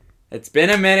It's been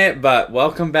a minute, but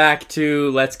welcome back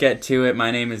to Let's Get To It. My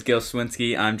name is Gil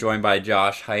Swinski. I'm joined by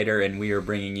Josh Heider, and we are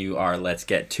bringing you our Let's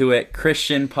Get To It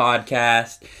Christian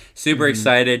podcast. Super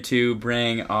excited to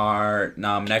bring our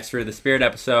next Fruit of the Spirit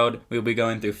episode. We'll be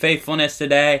going through faithfulness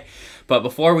today. But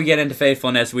before we get into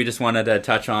faithfulness, we just wanted to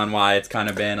touch on why it's kind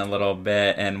of been a little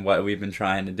bit and what we've been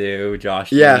trying to do.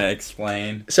 Josh, do you want to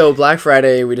explain? So Black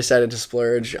Friday, we decided to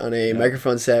splurge on a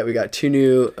microphone set. We got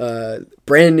two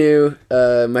brand new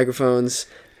microphones,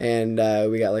 and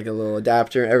we got like a little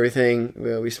adapter and everything.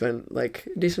 We spent like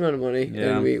a decent amount of money,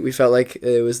 and we felt like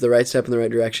it was the right step in the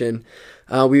right direction.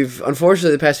 We've,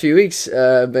 unfortunately, the past few weeks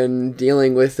been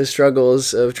dealing with the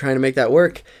struggles of trying to make that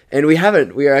work, and we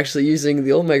haven't. We are actually using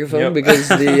the old microphone because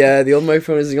the old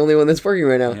microphone is the only one that's working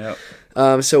right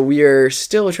now. So we are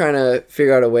still trying to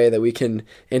figure out a way that we can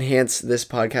enhance this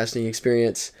podcasting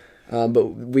experience, but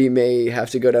we may have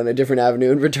to go down a different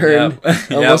avenue and return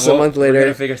almost a month later. We're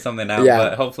going to figure something out,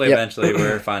 but hopefully eventually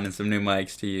we're finding some new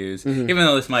mics to use, even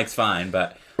though this mic's fine.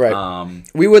 But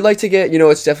we would like to get,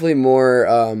 it's definitely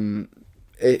more...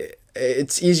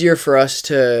 It's easier for us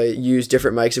to use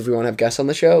different mics if we want to have guests on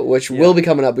the show, which will be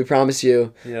coming up, we promise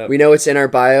you. We know it's in our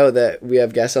bio that we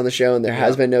have guests on the show, and there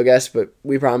has been no guests, but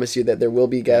we promise you that there will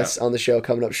be guests on the show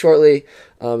coming up shortly.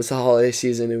 It's the holiday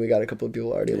season, and we got a couple of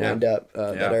people already lined up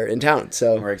that are in town.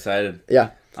 So we're excited.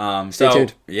 Stay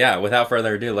tuned. Without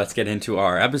further ado, let's get into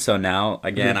our episode now.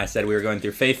 Again, I said we were going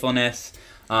through faithfulness,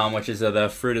 which is the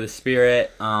fruit of the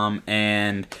Spirit,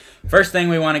 and first thing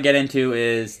we want to get into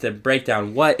is to break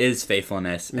down what is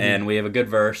faithfulness, and we have a good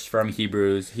verse from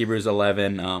Hebrews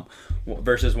 11,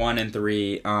 verses 1 and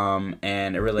 3,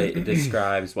 and it really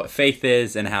describes what faith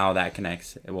is and how that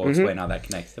connects. We'll explain how that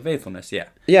connects to faithfulness,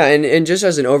 and just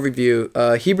as an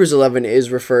overview, Hebrews 11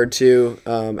 is referred to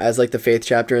as like the faith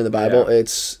chapter in the Bible.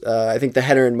 It's, I think the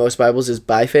header in most Bibles is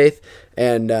by faith,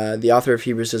 and the author of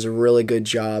Hebrews does a really good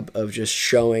job of just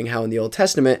showing how in the Old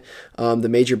Testament, the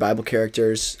major Bible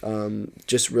characters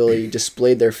just really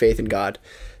displayed their faith in God.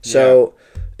 So,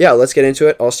 let's get into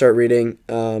it. I'll start reading.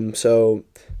 The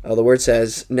word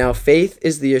says, "Now faith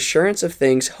is the assurance of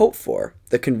things hoped for,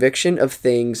 the conviction of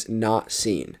things not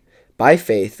seen. By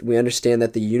faith, we understand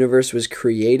that the universe was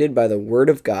created by the word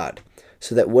of God,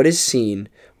 so that what is seen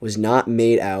was not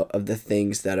made out of the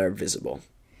things that are visible."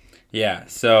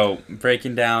 So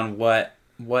breaking down what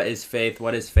is faith,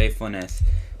 what is faithfulness,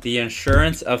 the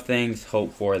assurance of things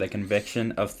hoped for, the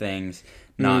conviction of things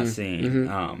not seen.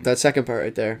 That second part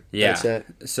right there. That's it.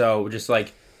 So just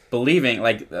like believing,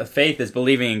 like faith is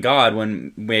believing in God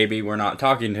when maybe we're not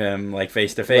talking to him like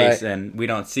face to face and we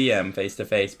don't see him face to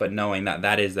face, but knowing that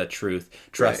that is the truth,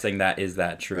 trusting that is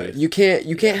that truth. You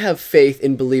can't have faith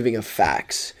in believing of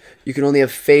facts. You can only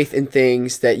have faith in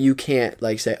things that you can't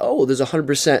like say, oh, there's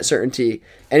 100% certainty.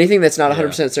 Anything that's not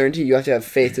 100% certainty, you have to have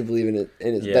faith to believe in it,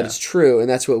 and that it's true. And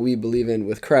that's what we believe in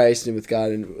with Christ and with God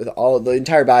and with all of the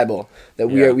entire Bible. That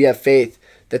we have faith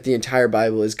that the entire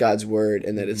Bible is God's word,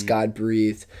 and that it's God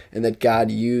breathed, and that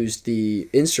God used the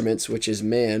instruments, which is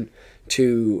man,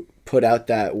 to put out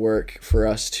that work for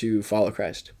us to follow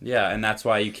Christ. And that's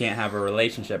why you can't have a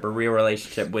real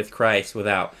relationship with Christ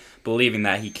without believing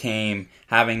that he came,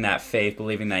 having that faith,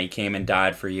 believing that he came and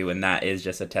died for you, and that is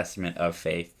just a testament of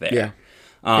faith there.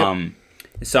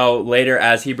 So later,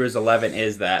 as Hebrews 11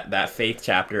 is that faith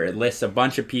chapter, it lists a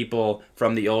bunch of people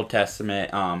from the Old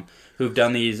Testament who've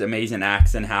done these amazing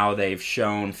acts and how they've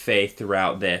shown faith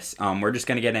throughout this. We're just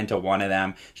going to get into one of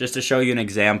them just to show you an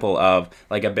example of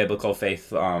like a biblical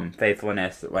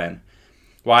faithfulness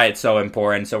why it's so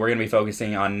important. So we're going to be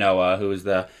focusing on Noah, who is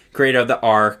the creator of the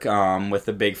ark with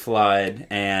the big flood.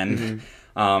 And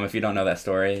if you don't know that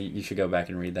story, you should go back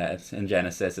and read that. It's in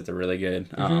Genesis. It's a really good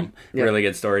really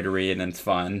good story to read, and it's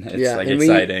fun. It's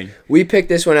exciting. We picked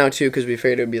this one out too because we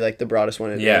figured it would be like the broadest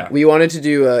one. We wanted to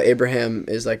do Abraham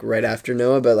is like right after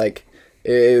Noah, but like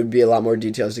it would be a lot more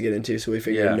details to get into, so we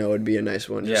figured Noah would be a nice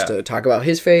one just to talk about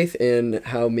his faith and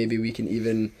how maybe we can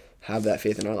even have that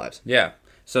faith in our lives.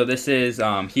 So this is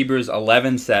Hebrews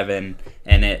 11:7,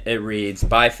 and it reads,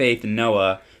 "By faith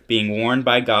Noah, being warned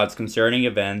by God's concerning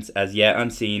events as yet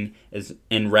unseen, is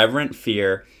in reverent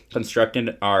fear constructed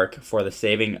an ark for the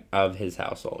saving of his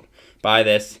household. By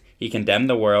this he condemned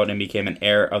the world and became an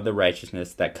heir of the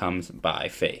righteousness that comes by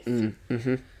faith."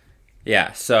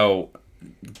 So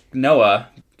Noah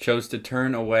chose to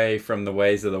turn away from the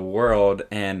ways of the world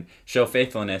and show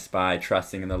faithfulness by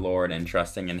trusting in the Lord and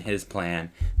trusting in his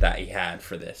plan that he had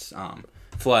for this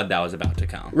flood that was about to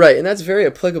come. Right, and that's very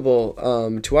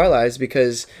applicable to our lives,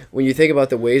 because when you think about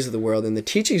the ways of the world and the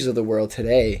teachings of the world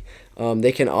today,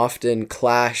 they can often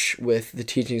clash with the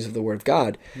teachings of the Word of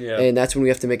God. Yeah. And that's when we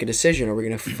have to make a decision. Are we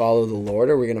going to follow the Lord,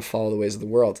 or are we going to follow the ways of the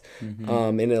world?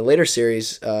 In a later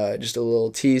series, just a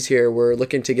little tease here, we're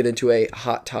looking to get into a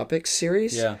Hot Topics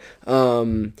series. Yeah.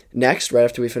 Next, right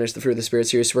after we finish the Fruit of the Spirit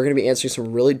series. So we're going to be answering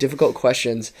some really difficult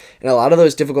questions. And a lot of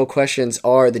those difficult questions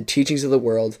are the teachings of the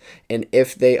world and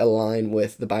if they align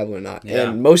with the Bible or not. Yeah.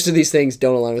 And most of these things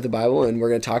don't align with the Bible, and we're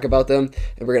going to talk about them,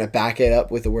 and we're going to back it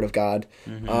up with the Word of God.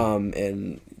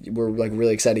 And we're like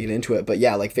really excited to get into it. But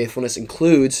yeah, like faithfulness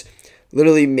includes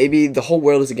literally maybe the whole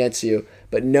world is against you,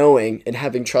 but knowing and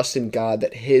having trust in God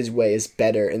that His way is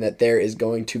better and that there is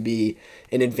going to be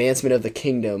an advancement of the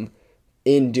kingdom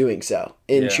in doing so,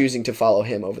 in choosing to follow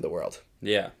Him over the world.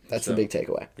 Yeah. That's the big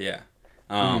takeaway. Yeah.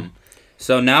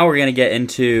 So now we're going to get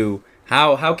into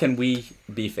how can we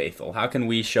be faithful? How can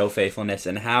we show faithfulness?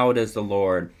 And how does the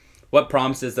Lord... What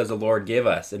promises does the Lord give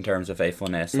us in terms of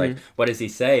faithfulness? Like, what does He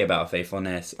say about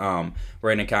faithfulness? We're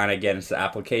going to kind of get into the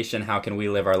application. How can we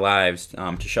live our lives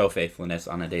to show faithfulness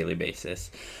on a daily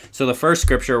basis? So the first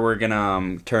scripture we're going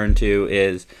to turn to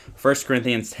is 1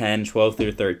 Corinthians 10, 12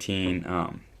 through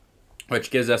 13, which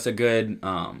gives us a good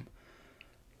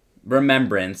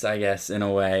remembrance, I guess, in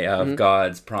a way, of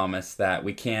God's promise that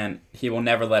He will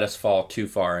never let us fall too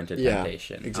far into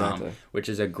temptation. Exactly. Which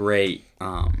is a great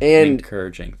and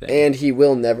encouraging thing. And He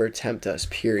will never tempt us,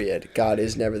 period. God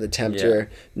is never the tempter.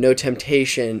 Yeah. No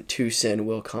temptation to sin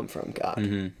will come from God.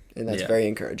 And that's very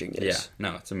encouraging news. Yeah,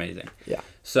 no, it's amazing. Yeah.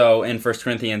 So in 1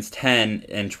 Corinthians 10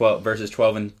 and 12, verses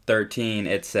 12 and 13,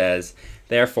 it says,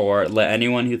 "Therefore, let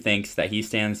anyone who thinks that he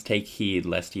stands take heed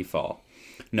lest he fall.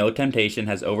 No temptation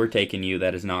has overtaken you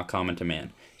that is not common to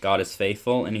man. God is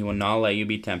faithful, and He will not let you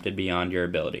be tempted beyond your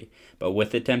ability. But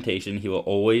with the temptation, He will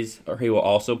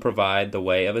also provide the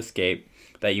way of escape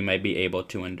that you may be able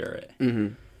to endure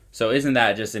it." So isn't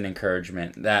that just an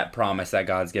encouragement, that promise that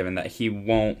God's given, that He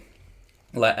won't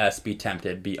let us be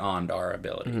tempted beyond our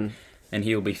ability? And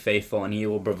He will be faithful, and He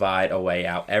will provide a way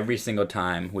out every single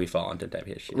time we fall into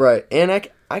temptation. Right. And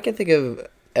I can think of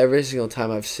every single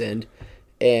time I've sinned,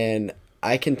 and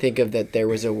I can think of that there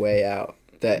was a way out.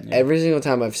 That every single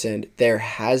time I've sinned, there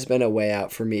has been a way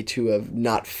out for me to have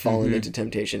not fallen into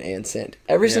temptation and sinned.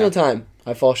 Every single time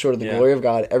I fall short of the glory of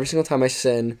God, every single time I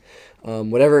sin,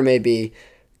 whatever it may be,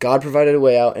 God provided a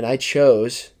way out, and I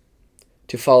chose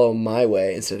to follow my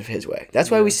way instead of His way.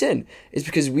 That's why we sin. It's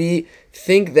because we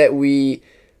think that we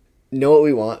know what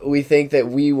we want. We think that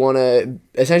we want to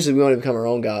become our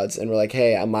own gods, and we're like,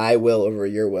 hey, my will over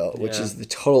your will, which is the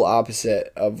total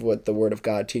opposite of what the Word of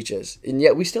God teaches. And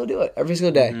yet we still do it every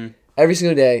single day. Every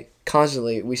single day,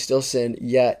 constantly, we still sin,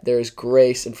 yet there is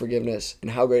grace and forgiveness.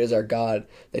 And how great is our God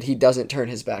that He doesn't turn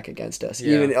His back against us.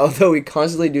 Even although we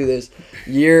constantly do this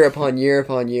year upon year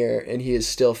upon year, and He is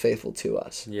still faithful to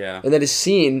us. Yeah. And that is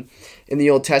seen in the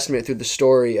Old Testament through the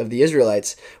story of the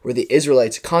Israelites, where the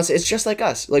Israelites it's just like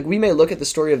us. Like, we may look at the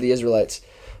story of the Israelites,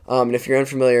 and if you're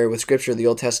unfamiliar with Scripture, the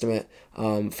Old Testament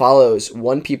follows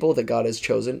one people that God has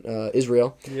chosen,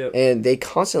 Israel, and they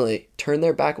constantly turn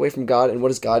their back away from God. And what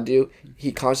does God do?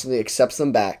 He constantly accepts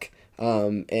them back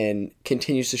and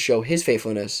continues to show His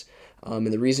faithfulness. And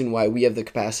the reason why we have the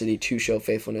capacity to show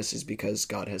faithfulness is because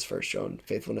God has first shown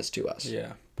faithfulness to us.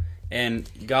 Yeah. And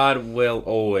God will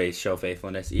always show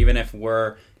faithfulness, even if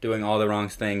we're doing all the wrong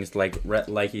things. Like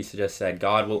he just said,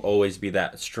 God will always be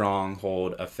that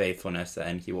stronghold of faithfulness,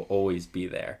 and He will always be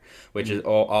there, which is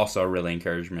also a really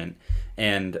encouragement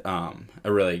and a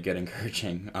really good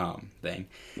encouraging thing.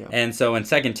 Yeah. And so in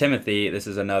 2 Timothy, this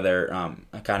is another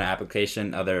kind of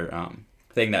application,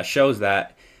 thing that shows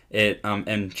that.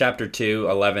 In chapter 2,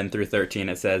 11 through 13,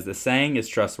 it says, "The saying is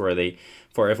trustworthy,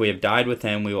 for if we have died with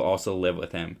Him, we will also live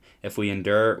with Him. If we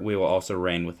endure, we will also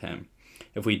reign with Him.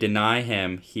 If we deny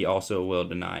Him, He also will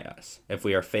deny us. If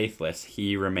we are faithless,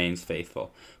 He remains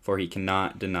faithful, for He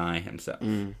cannot deny Himself."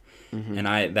 And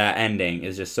that ending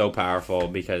is just so powerful,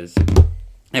 because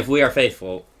if we are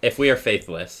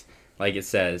faithless, like it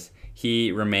says,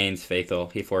 He remains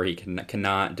faithful, for He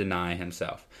cannot deny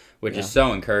Himself. Which is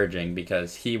so encouraging,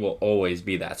 because He will always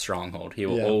be that stronghold. He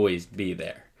will always be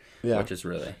there, which is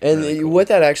really cool. What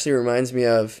that actually reminds me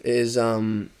of is,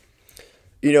 me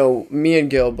and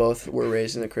Gil both were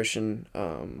raised in a Christian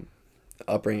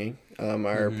upbringing.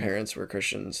 Our parents were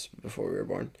Christians before we were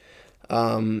born.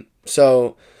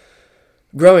 So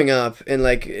growing up, and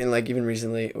even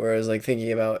recently, where I was like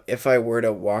thinking about, if I were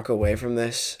to walk away from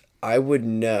this, I would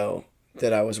know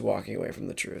that I was walking away from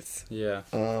the truth. Yeah.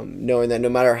 Knowing that no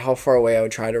matter how far away I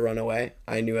would try to run away,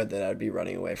 I knew that I'd be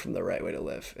running away from the right way to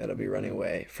live. And I'd be running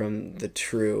away from the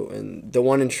true and the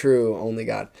one and true only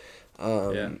God.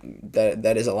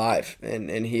 that is alive,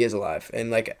 and he is alive.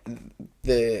 And like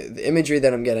the imagery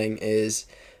that I'm getting is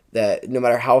that no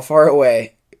matter how far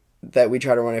away that we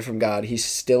try to run away from God, he's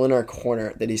still in our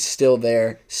corner, that he's still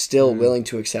there, still willing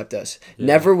to accept us. Yeah.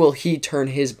 Never will he turn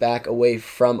his back away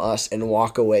from us and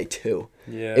walk away too.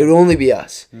 Yeah. It would only be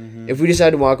us. Mm-hmm. If we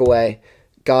decide to walk away,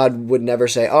 God would never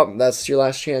say, oh, that's your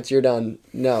last chance, you're done.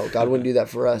 No, God wouldn't do that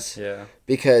for us. Yeah.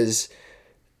 Because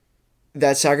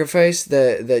that sacrifice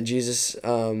that Jesus did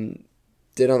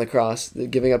on the cross, the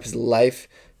giving up his life,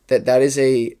 that is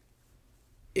a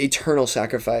eternal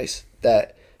sacrifice,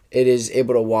 that it is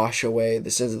able to wash away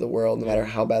the sins of the world, no matter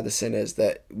how bad the sin is,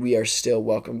 that we are still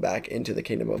welcomed back into the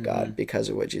kingdom of God because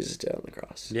of what Jesus did on the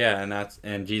cross. Yeah,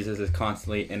 and Jesus is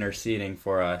constantly interceding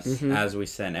for us as we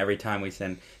sin. Every time we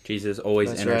sin, Jesus is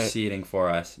always interceding for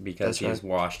us because he has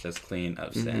washed us clean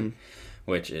of sin,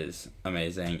 which is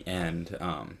amazing. And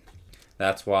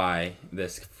that's why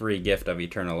this free gift of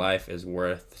eternal life is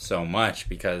worth so much,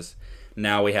 because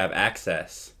now we have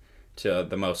access to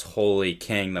the most holy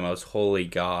King, the most holy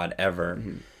God ever,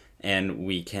 and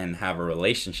we can have a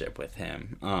relationship with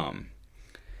him.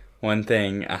 One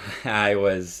thing I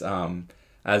was,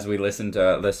 as we listened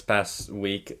to this past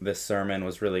week, this sermon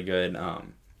was really good,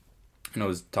 and it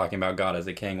was talking about God as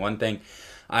a king. One thing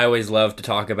I always love to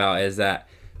talk about is that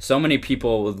so many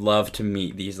people would love to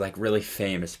meet these like really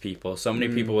famous people. So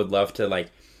many people would love to,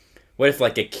 like, what if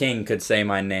like a king could say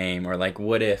my name, or like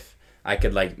what if I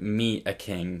could like meet a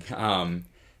king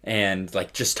and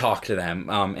like just talk to them.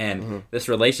 And this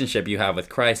relationship you have with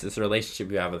Christ, this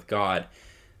relationship you have with God,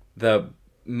 the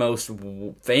most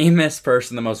famous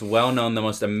person, the most well-known, the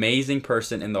most amazing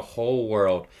person in the whole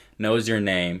world knows your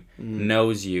name,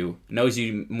 knows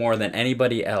you more than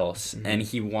anybody else, and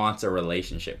he wants a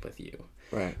relationship with you.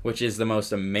 Right. Which is the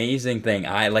most amazing thing.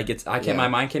 My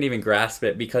mind can't even grasp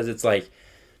it, because it's like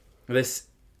this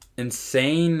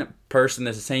insane person,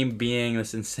 this insane being,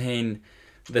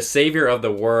 the savior of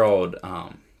the world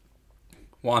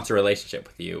wants a relationship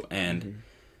with you. And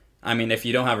I mean, if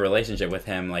you don't have a relationship with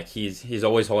him, like he's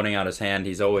always holding out his hand,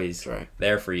 he's always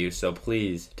there for you. So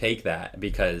please take that,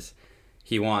 because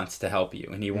he wants to help you,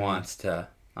 and he wants to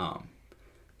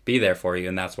be there for you,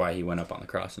 and that's why he went up on the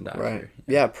cross and died for you.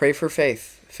 Yeah, pray for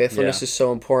faith. Faithfulness is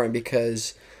so important,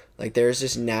 because like there's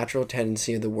this natural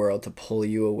tendency of the world to pull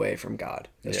you away from God.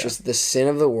 It's just the sin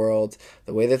of the world,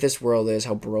 the way that this world is,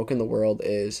 how broken the world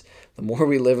is. The more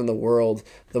we live in the world,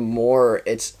 the more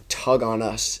it's tug on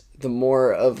us. The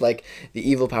more of like the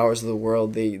evil powers of the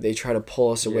world, they try to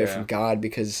pull us away from God,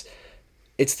 because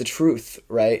it's the truth,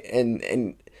 right?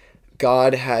 And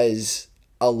God has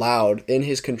allowed, in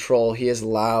his control, he has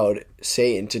allowed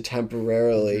Satan to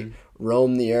temporarily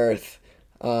roam the earth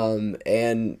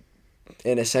and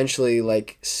essentially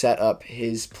like set up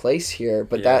his place here,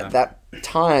 but that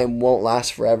time won't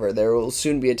last forever. There will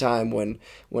soon be a time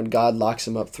when God locks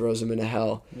him up, throws him into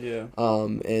hell.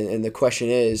 And the question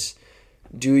is,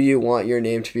 do you want your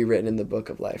name to be written in the book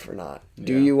of life or not?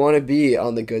 Do you want to be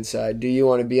on the good side? Do you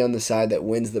want to be on the side that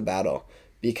wins the battle?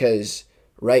 Because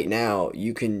right now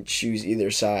you can choose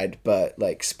either side, but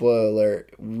like, spoiler alert,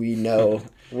 we know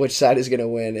which side is going to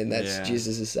win, and that's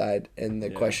Jesus' side. And the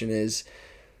question is,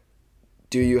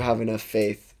 do you have enough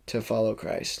faith to follow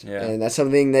Christ? And that's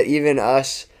something that even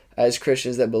us as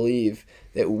Christians that believe,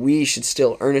 that we should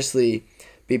still earnestly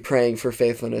be praying for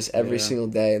faithfulness every single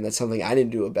day. And that's something I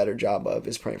need to do a better job of,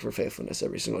 is praying for faithfulness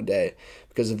every single day,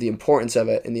 because of the importance of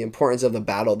it, and the importance of the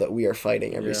battle that we are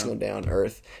fighting every single day on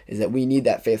earth, is that we need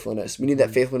that faithfulness. We need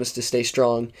that faithfulness to stay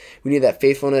strong. We need that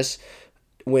faithfulness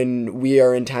when we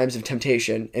are in times of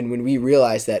temptation, and when we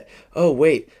realize that, oh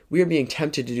wait, we are being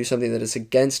tempted to do something that is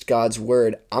against God's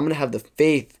word. I'm going to have the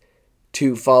faith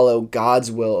to follow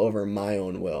God's will over my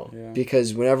own will.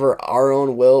 Because whenever our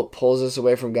own will pulls us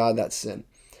away from God, that's sin.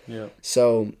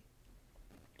 So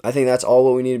I think that's all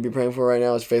what we need to be praying for right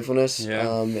now, is faithfulness.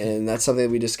 And that's something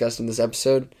that we discussed in this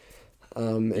episode.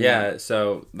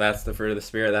 So that's the fruit of the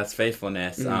Spirit. That's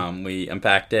faithfulness. We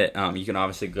unpacked it. You can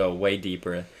obviously go way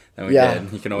deeper than we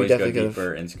did. You can always go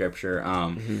deeper in Scripture.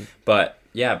 But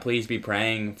yeah, please be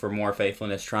praying for more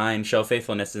faithfulness. Try and show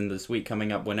faithfulness in this week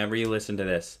coming up. Whenever you listen to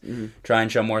this, try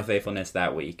and show more faithfulness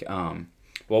that week.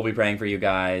 We'll be praying for you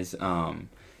guys.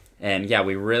 And yeah,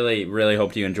 we really, really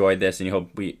hoped you enjoyed this, and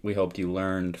we hoped you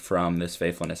learned from this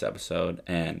faithfulness episode.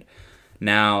 And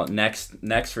now, next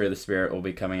fruit of the Spirit will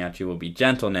be coming at you will be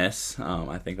gentleness.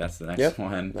 I think that's the next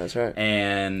one. That's right.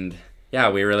 And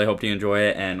yeah, we really hope you enjoy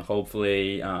it, and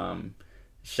hopefully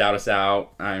shout us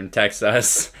out and text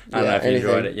us. I don't know if you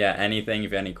enjoyed it. Yeah, anything. If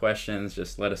you have any questions,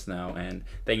 just let us know. And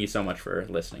thank you so much for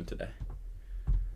listening today.